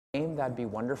name, that'd be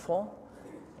wonderful.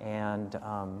 And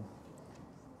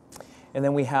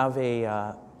then we have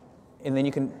and then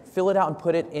you can fill it out and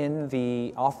put it in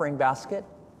the offering basket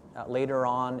later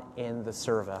on in the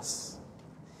service.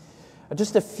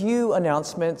 Just a few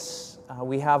announcements.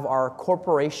 We have our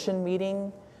corporation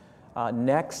meeting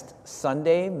next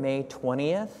Sunday, May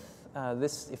 20th.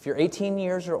 If you're 18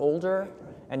 years or older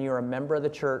and you're a member of the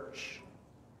church,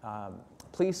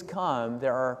 please come.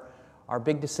 There are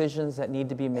big decisions that need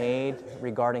to be made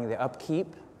regarding the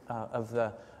upkeep of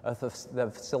the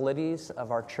facilities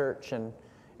of our church, and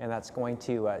that's going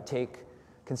to take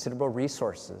considerable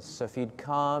resources. So if you'd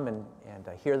come and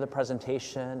hear the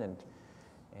presentation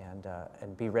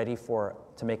and be ready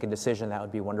to make a decision, that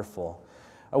would be wonderful.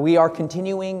 We are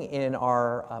continuing in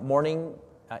our morning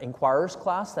Inquirers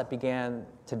class that began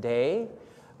today.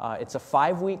 It's a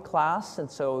 5-week class, and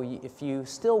so if you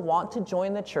still want to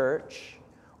join the church,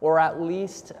 or at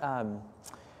least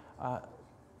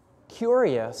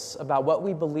curious about what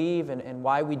we believe and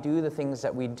why we do the things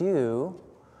that we do,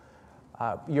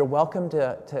 you're welcome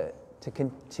to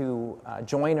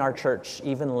join our church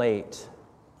even late,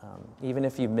 even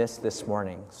if you missed this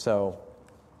morning. So,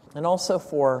 and also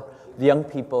for the young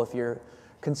people, if you're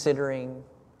considering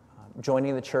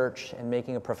joining the church and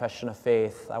making a profession of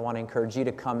faith, I want to encourage you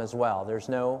to come as well. There's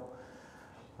no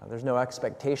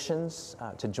expectations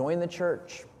to join the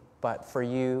church, but for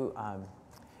you,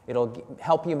 it'll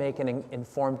help you make an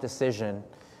informed decision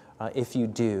if you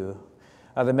do.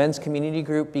 The men's community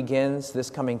group begins this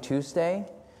coming Tuesday,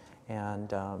 and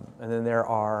then there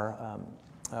are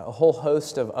a whole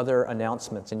host of other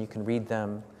announcements, and you can read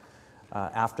them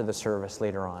after the service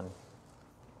later on.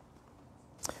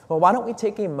 Well, why don't we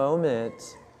take a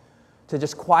moment to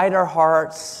just quiet our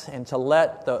hearts and to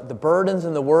let the burdens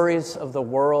and the worries of the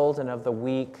world and of the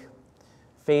week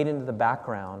fade into the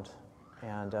background,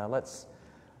 and let's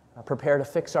prepare to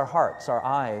fix our hearts, our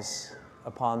eyes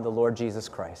upon the Lord Jesus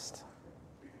Christ.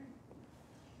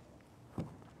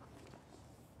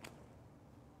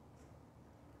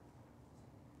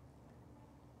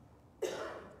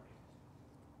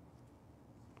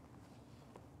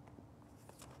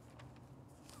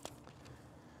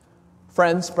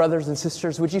 Friends, brothers, and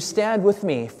sisters, would you stand with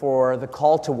me for the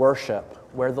call to worship,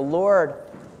 where the Lord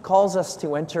calls us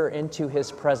to enter into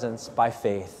His presence by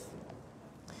faith.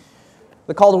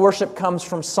 The call to worship comes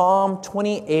from Psalm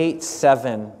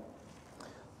 28:7.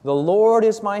 The Lord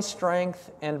is my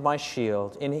strength and my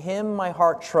shield. In Him my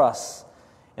heart trusts,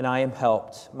 and I am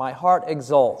helped. My heart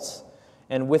exults,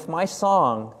 and with my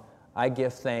song I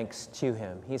give thanks to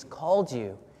Him. He's called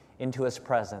you into His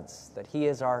presence, that He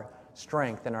is our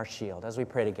strength and our shield. As we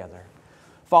pray together.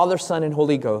 Father, Son, and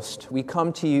Holy Ghost, we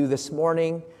come to you this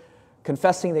morning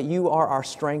confessing that you are our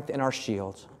strength and our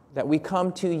shield, that we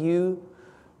come to you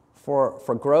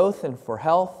for growth and for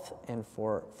health and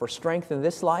for strength in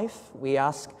this life. We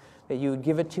ask that you would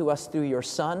give it to us through your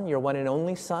Son, your one and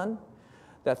only Son,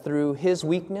 that through His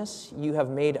weakness you have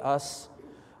made us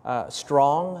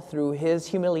strong. Through His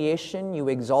humiliation you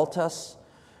exalt us,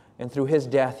 and through His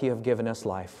death you have given us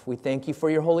life. We thank you for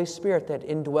your Holy Spirit that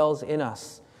indwells in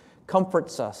us,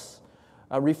 comforts us,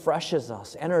 refreshes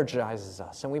us, energizes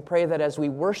us. And we pray that as we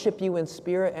worship you in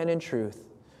spirit and in truth,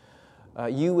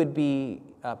 you would be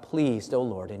pleased, O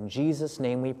Lord. In Jesus'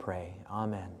 name we pray.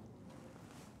 Amen.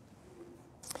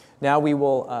 Now we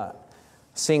will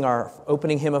sing our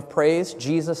opening hymn of praise,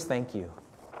 Jesus, Thank You.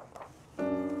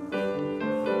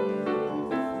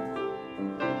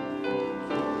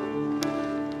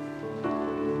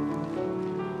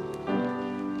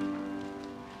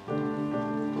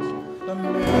 The